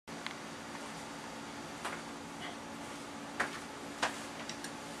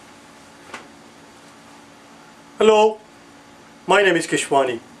Hello, my name is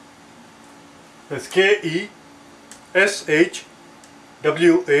Keshwani. That's K-E-S-H-W-A-N-I,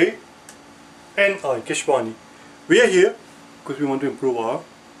 Keshwani. We are here because we want to improve our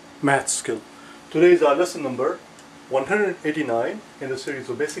math skill. Today is our lesson number 189 in the series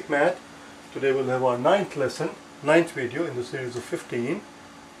of Basic Math. Today we'll have our ninth lesson, ninth video in the series of 15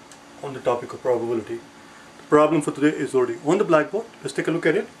 on the topic of probability. The problem for today is already on the blackboard. Let's take a look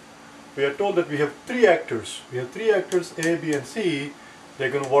at it. We are told that we have three actors. We have three actors, A, B and C. They're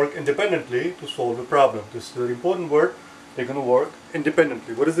going to work independently to solve the problem. This is an important word. They're going to work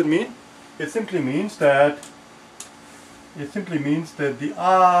independently. What does it mean? It simply means that the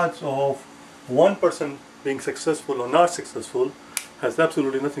odds of one person being successful or not successful has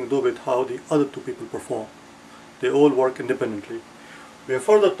absolutely nothing to do with how the other two people perform. They all work independently. We are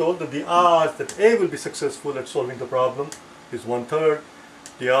further told that the odds that A will be successful at solving the problem is 1/3.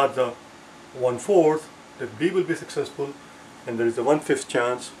 The odds are 1/4 that B will be successful, and there is a 1/5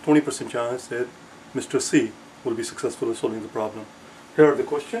 chance, 20% chance that Mr. C will be successful at solving the problem. Here are the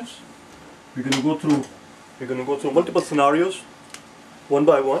questions. We're going to go through multiple scenarios, one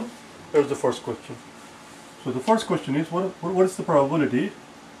by one. Here's the first question. So the first question is, what is the probability?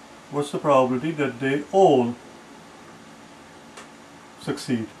 What's the probability that they all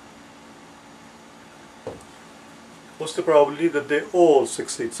succeed? What's the probability that they all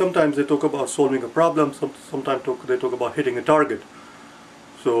succeed? Sometimes they talk about solving a problem, sometimes they talk about hitting a target.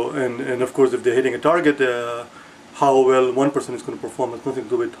 So, and of course if they're hitting a target, how well one person is going to perform has nothing to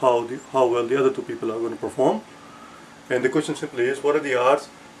do with how well the other two people are going to perform. And the question simply is, what are the odds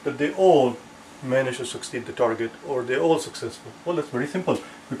that they all manage to succeed the target, or they're all successful? Well, that's very simple.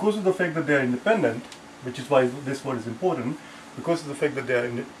 Because of the fact that they are independent, which is why this word is important, because of the fact that they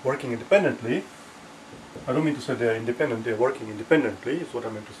are working independently, I don't mean to say they are independent, they are working independently, is what I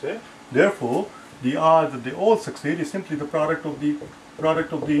meant to say. Therefore, the odds that they all succeed is simply the product of the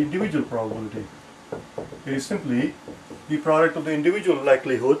individual probability. It is simply the product of the individual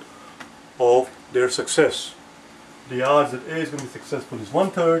likelihood of their success. The odds that A is going to be successful is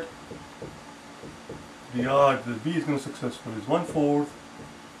 1/3. The odds that B is going to be successful is 1/4.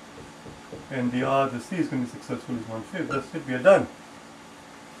 And the odds that C is going to be successful is 1/5. That's it, we are done.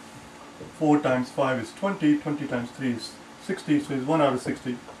 4 times 5 is 20, 20 times 3 is 60, so it's 1 out of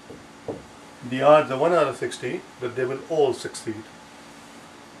 60. The odds are 1 out of 60 that they will all succeed.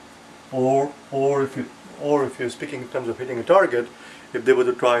 Or if you're speaking in terms of hitting a target, if they were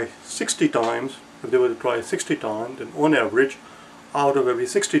to try 60 times, then on average, out of every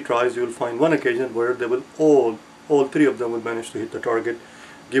 60 tries, you will find one occasion where they will all three of them will manage to hit the target,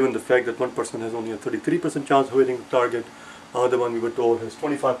 given the fact that one person has only a 33% chance of hitting the target. Another one we were told has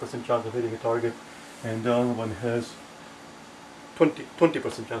 25% chance of hitting a target, and the other one has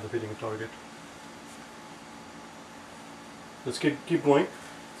 20% chance of hitting a target. Let's keep going.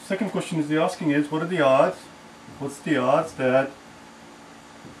 Second question is asking is, what are the odds? What's the odds that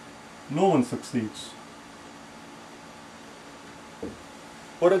no one succeeds?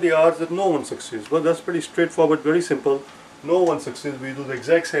 What are the odds that no one succeeds? Well, that's pretty straightforward, very simple. No one succeeds. We do the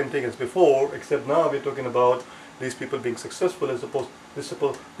exact same thing as before, except now we're talking about these people being successful as opposed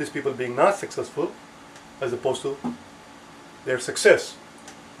to these people being not successful, as opposed to their success.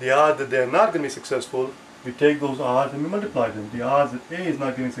 The odds that they are not going to be successful, we take those odds and we multiply them. The odds that A is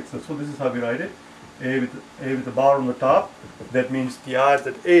not going to be successful, this is how we write it. A with the bar on the top, that means the odds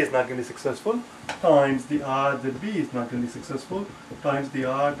that A is not going to be successful, times the odds that B is not going to be successful, times the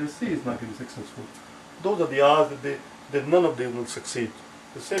odds that C is not going to be successful. Those are the odds that none of them will succeed.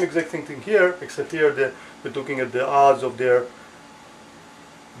 The same exact thing here, except here we're looking at the odds of their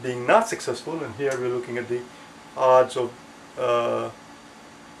being not successful, and here we're looking at the odds of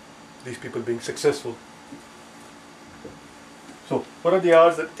these people being successful. So, what are the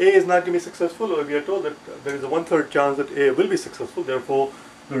odds that A is not going to be successful? Well, we are told that there is a 1/3 chance that A will be successful, therefore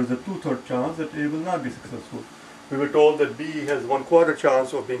there is a 2/3 chance that A will not be successful. We were told that B has 1/4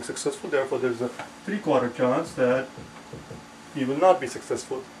 chance of being successful, therefore there is a 3/4 chance that he will not be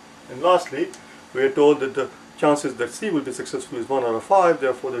successful. And lastly, we are told that the chances that C will be successful is 1 out of 5,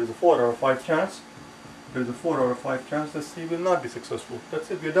 therefore there is a 4 out of 5 chance. There is a 4 out of 5 chance that C will not be successful. That's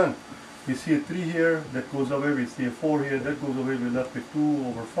it, we are done. We see a 3 here, that goes away. We see a 4 here, that goes away. We're left with 2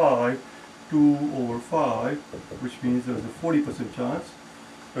 over 5. 2 over 5, which means there's a 40% chance.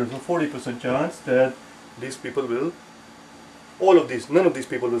 There's a 40% chance that these people will, none of these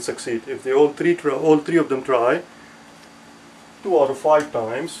people will succeed. If they all three of them try 2 out of 5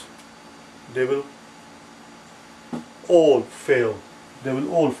 times, they will all fail.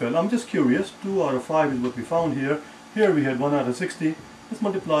 I'm just curious, 2 out of 5 is what we found here. Here we had 1 out of 60. Let's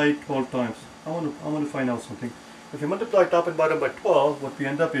multiply it 12 times. I want to find out something. If you multiply top and bottom by 12, what we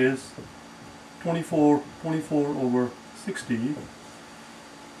end up is 24 over 60.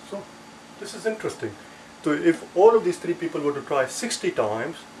 So this is interesting. So if all of these three people were to try 60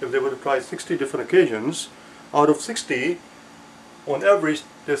 times, if they were to try 60 different occasions, out of 60, on average,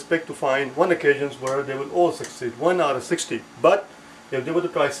 they expect to find 1 occasions where they will all succeed, 1 out of 60. But if they were to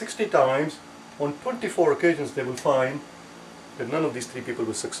try 60 times, on 24 occasions they will find that none of these three people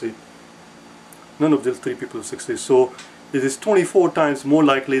will succeed. None of these three people will succeed. So it is 24 times more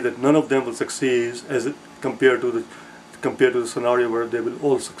likely that none of them will succeed as compared to the scenario where they will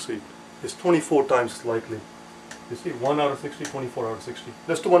all succeed. It's 24 times likely. You see, 1 out of 60, 24 out of 60.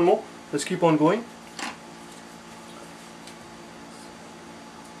 Let's do one more. Let's keep on going.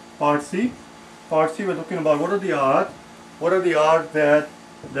 Part C. Part C, we're talking about what are the odds? What are the odds that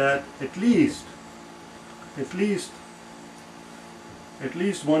at least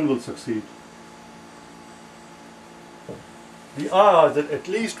one will succeed? The odds that at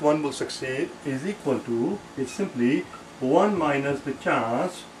least one will succeed is equal to, it's simply 1 minus the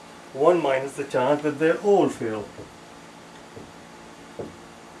chance that they all fail.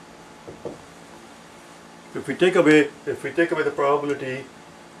 If we take away the probability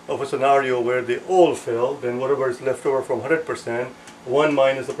of a scenario where they all fail, then whatever is left over from 100%, 1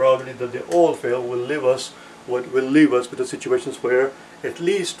 minus the probability that they all fail will leave us with the situations where at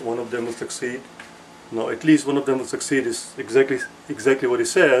least one of them will succeed. Now, at least one of them will succeed is exactly what it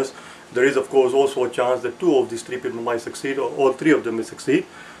says. There is, of course, also a chance that 2 of these 3 people might succeed, or all 3 of them will succeed,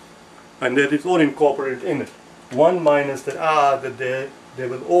 and that it's all incorporated in it. 1 minus the odds that they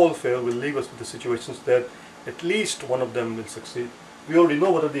will all fail will leave us with the situations that at least one of them will succeed. We already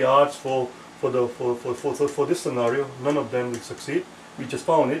know what are the odds for this scenario. None of them will succeed. We just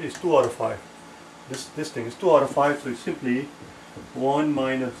found it. It's 2 out of 5. This thing is 2 out of 5, so it's simply 1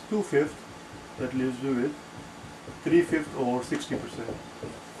 minus 2/5. That leaves you with 3/5 or 60%.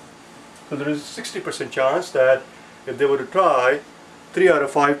 So there is a 60% chance that if they were to try 3 out of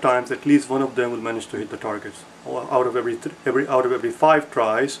 5 times, at least one of them will manage to hit the targets. Out of every 5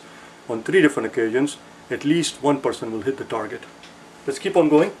 tries on 3 different occasions, at least one person will hit the target. Let's keep on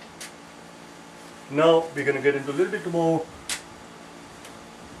going. Now we're going to get into a little bit more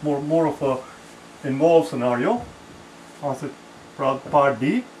of a involved scenario. Also, part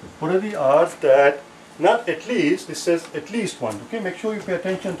D. What are the odds that, not at least, it says at least one. Okay, make sure you pay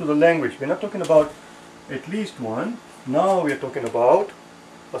attention to the language. We're not talking about at least one. Now we are talking about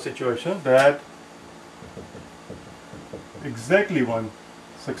a situation that exactly one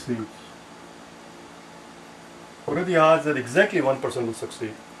succeeds. What are the odds that exactly one person will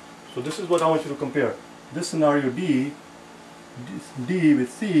succeed? So this is what I want you to compare. This scenario D with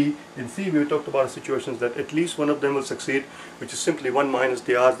C. In C we talked about situations that at least one of them will succeed, which is simply 1 minus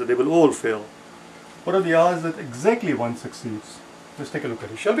the odds that they will all fail. What are the odds that exactly one succeeds? Let's take a look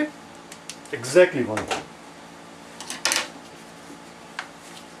at it, shall we? Exactly one.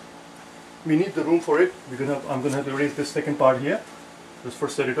 We need the room for it. I'm going to have to erase this second part here. Let's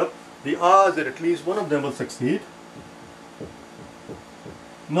first set it up. The odds that at least one of them will succeed.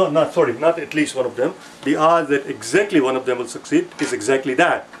 No, not at least one of them. The odds that exactly one of them will succeed is exactly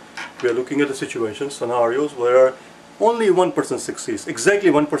that. We are looking at the situations, scenarios where only one person succeeds. Exactly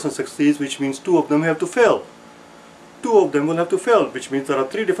one person succeeds, which means 2 of them have to fail. 2 of them will have to fail, which means there are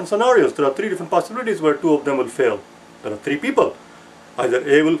 3 different scenarios. There are 3 different possibilities where 2 of them will fail. There are 3 people. Either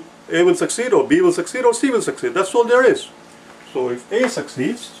A will succeed, or B will succeed, or C will succeed. That's all there is. So if A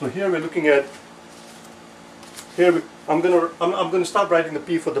succeeds, so here we're looking at, I'm going to stop writing the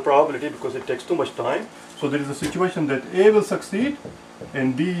P for the probability because it takes too much time. So there is a situation that A will succeed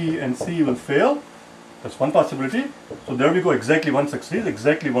and B and C will fail. That's one possibility. So there we go, exactly one succeeds,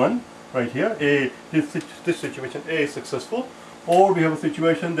 exactly one right here. This situation A is successful. Or we have a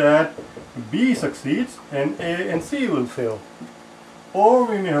situation that B succeeds and A and C will fail. Or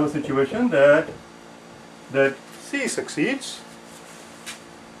we may have a situation that C succeeds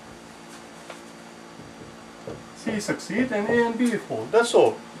and A and B fall. That's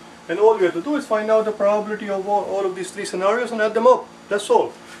all. And all we have to do is find out the probability of all of these 3 scenarios and add them up. That's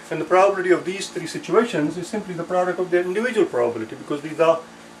all. And the probability of these 3 situations is simply the product of their individual probability, because these are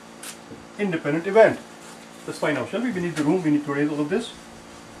independent events. Let's find out, shall we? We need the room, we need to erase all of this.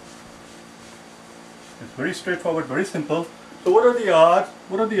 It's very straightforward, very simple. So what are the odds?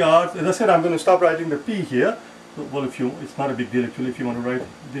 What are the odds? As I said, I'm going to stop writing the P here. Well, it's not a big deal actually if you want to write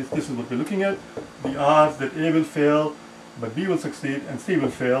this. This is what we're looking at. The odds that A will fail, but B will succeed, and C will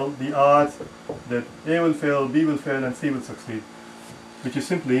fail. The odds that A will fail, B will fail, and C will succeed, which is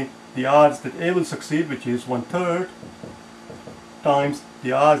simply the odds that A will succeed, which is 1/3, times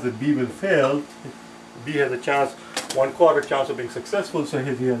the odds that B will fail, B has a chance, 1/4 chance of being successful, so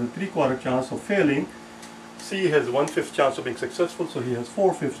he has a 3/4 chance of failing. C has 1/5 chance of being successful, so he has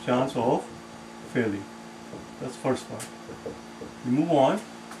 4/5 chance of failing. That's first one. We move on.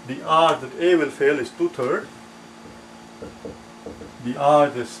 The odds that A will fail is 2/3. The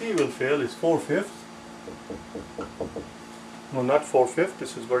odds that C will fail is 4/5. No, not 4/5.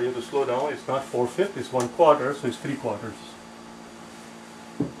 This is where you have to slow down. It's not 4/5. It's 1/4, so it's 3/4.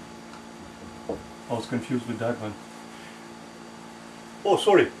 I was confused with that one. Oh,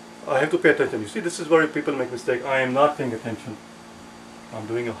 sorry. I have to pay attention. You see, this is where people make mistake. I am not paying attention. I'm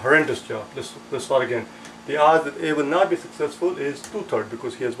doing a horrendous job. Let's start again. The odds that A will not be successful is 2/3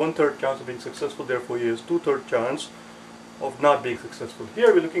 because he has 1/3 chance of being successful. Therefore, he has 2/3 chance of not being successful.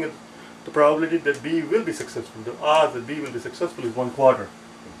 Here we're looking at the probability that B will be successful. The odds that B will be successful is 1/4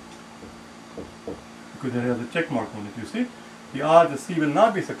 because it has a check mark on it. You see, the odds that C will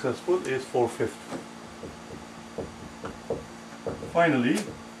not be successful is 4/5. Finally,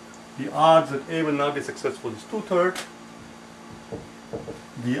 the odds that A will not be successful is 2/3.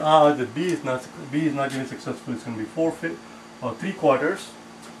 The odds that B is not going to be successful is going to be 4/5 or 3/4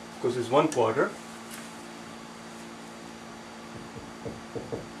 because it's 1/4.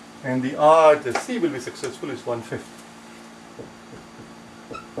 And the odds that C will be successful is 1/5.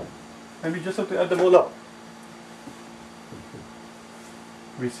 And we just have to add them all up.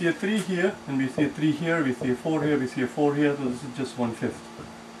 We see a 3 here, and we see a 3 here, we see a 4 here, we see a 4 here, so this is just 1/5.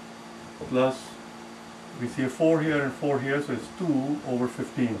 Plus, we see a 4 here and 4 here, so it's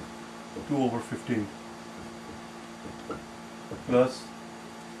 2/15. 2/15. Plus,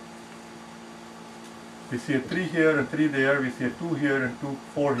 we see a 3 here and 3 there, we see a 2 here and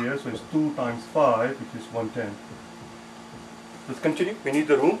 4 here, so it's 2 times 5, which is 110. Let's continue. We need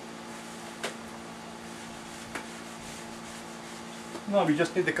the room. No, we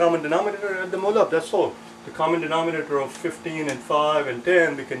just need the common denominator and add them all up, that's all. The common denominator of 15 and 5 and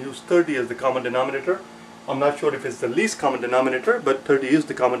 10, we can use 30 as the common denominator. I'm not sure if it's the least common denominator, but 30 is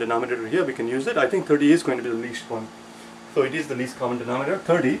the common denominator here, we can use it. I think 30 is going to be the least one. So it is the least common denominator,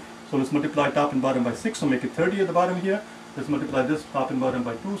 30. So let's multiply top and bottom by 6, so make it 30 at the bottom here. Let's multiply this top and bottom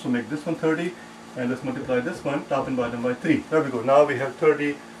by 2, so make this one 30. And let's multiply this one top and bottom by 3. There we go. Now we have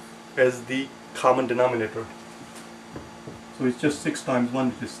 30 as the common denominator. So it's just 6 times 1,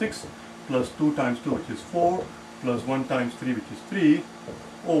 which is 6, plus 2 times 2, which is 4, plus 1 times 3, which is 3,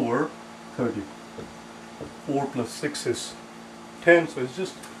 over 30. 4 plus 6 is 10, so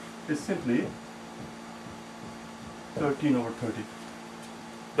it's simply 13/30.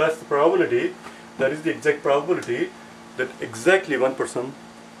 That's the probability, that is the exact probability that exactly one person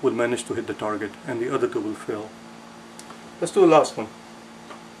will manage to hit the target and the other two will fail. Let's do the last one.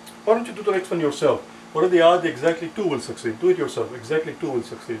 Why don't you do the next one yourself? What are the odds that exactly 2 will succeed? Do it yourself. Exactly 2 will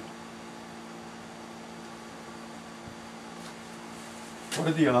succeed. What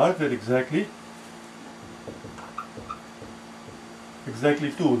are the odds that exactly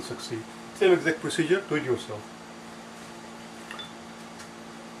 2 will succeed? Same exact procedure, do it yourself.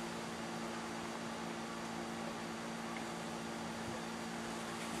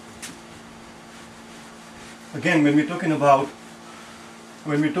 Again, when we're talking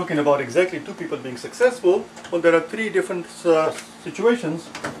about exactly 2 people being successful, well, there are 3 different situations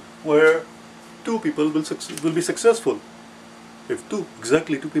where 2 people will be successful. If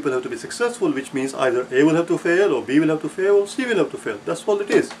exactly 2 people have to be successful, which means either A will have to fail, or B will have to fail, or C will have to fail. That's all it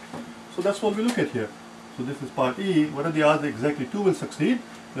is. So that's what we look at here. So this is part E. What are the odds that exactly 2 will succeed?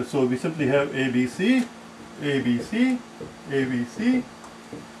 So we simply have A, B, C, A, B, C, A, B, C,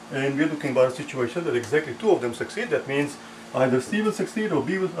 and we're looking about a situation that exactly 2 of them succeed. That means either C will succeed, or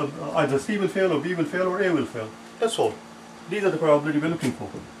B will, either C will fail, or B will fail, or A will fail. That's all. These are the probability we're looking for.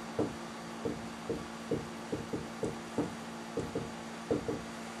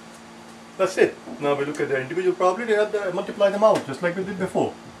 That's it. Now we look at their individual probability and multiply them out, just like we did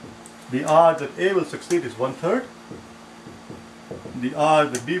before. The odds that A will succeed is 1/3. The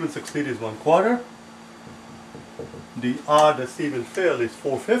odds that B will succeed is 1/4. The odds that C will fail is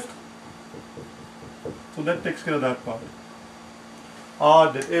 4/5. So that takes care of that part.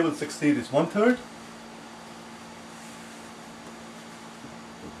 Odds that A will succeed is 1/3.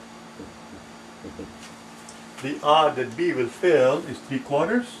 The odds that B will fail is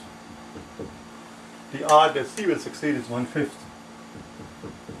 3/4. The odds that C will succeed is 1/5.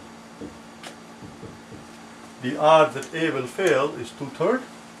 The odds that A will fail is 2/3.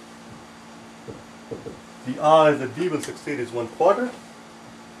 The odds that B will succeed is 1/4.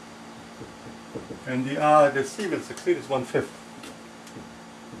 And the odds that C will succeed is 1/5.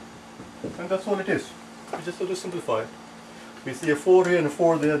 And that's all it is. We just have to simplify it. We see a 4 here and a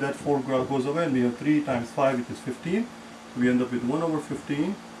 4 there, that 4 goes away, and we have 3 times 5, which is 15. So we end up with 1 over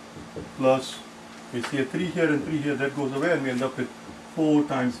 15 plus, we see a 3 here and 3 here, that goes away, and we end up with 4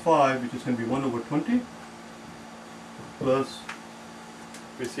 times 5, which is going to be 1 over 20 plus,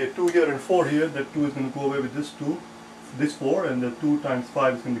 we see a 2 here and 4 here, that 2 is going to go away with this 2, this 4, and the 2 times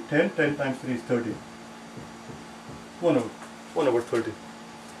 5 is going to be 10, 10 times 3 is 30. 1 over 30.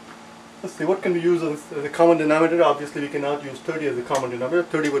 Let's see, what can we use as a common denominator? Obviously we cannot use 30 as a common denominator.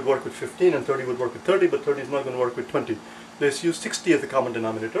 30 would work with 15 and 30 would work with 30, but 30 is not going to work with 20. Let's use 60 as a common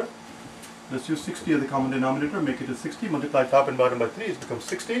denominator. Let's use 60 as a common denominator, make it a 60, multiply top and bottom by 3, it becomes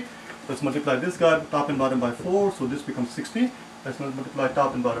 60. Let's multiply this guy top and bottom by 4, so this becomes 60. Let's multiply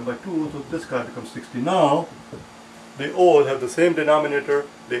top and bottom by 2, so this guy becomes 60. Now, they all have the same denominator,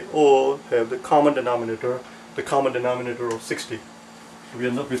 they all have the common denominator of 60. So we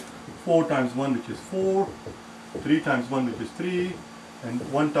end up with 4 times 1, which is 4, 3 times 1, which is 3, and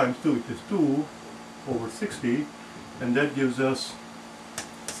 1 times 2, which is 2, over 60, and that gives us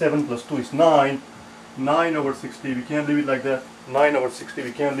 7 plus 2 is 9, 9 over 60, we can't leave it like that, 9 over 60,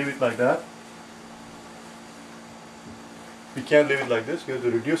 we can't leave it like that. We can't leave it like this, we have to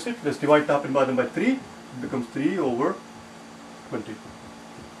reduce it. Let's divide top and bottom by 3, it becomes 3 over 20.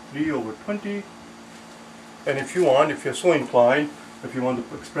 3 over 20, and if you want, if you're so inclined, if you want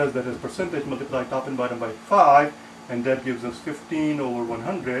to express that as percentage, multiply top and bottom by 5, and that gives us 15 over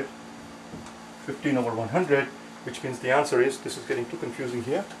 100, 15 over 100, which means the answer is, this is getting too confusing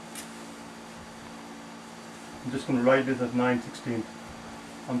here. I'm just going to write this as 9/16.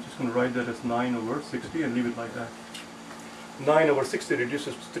 I'm just going to write that as 9 over 60 and leave it like that. 9 over 60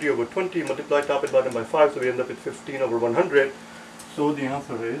 reduces to 3 over 20, multiply top and bottom by 5, so we end up with 15 over 100. So the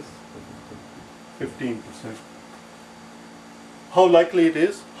answer is 15%. How likely it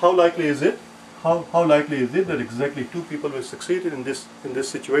is? How likely is it? How likely is it that exactly 2 people will succeed in this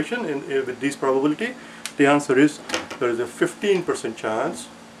situation with this probability? The answer is, there is a 15% chance.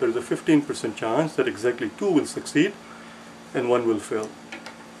 There is a 15% chance that exactly 2 will succeed and 1 will fail.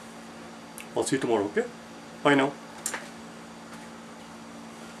 I'll see you tomorrow. Okay? Bye now.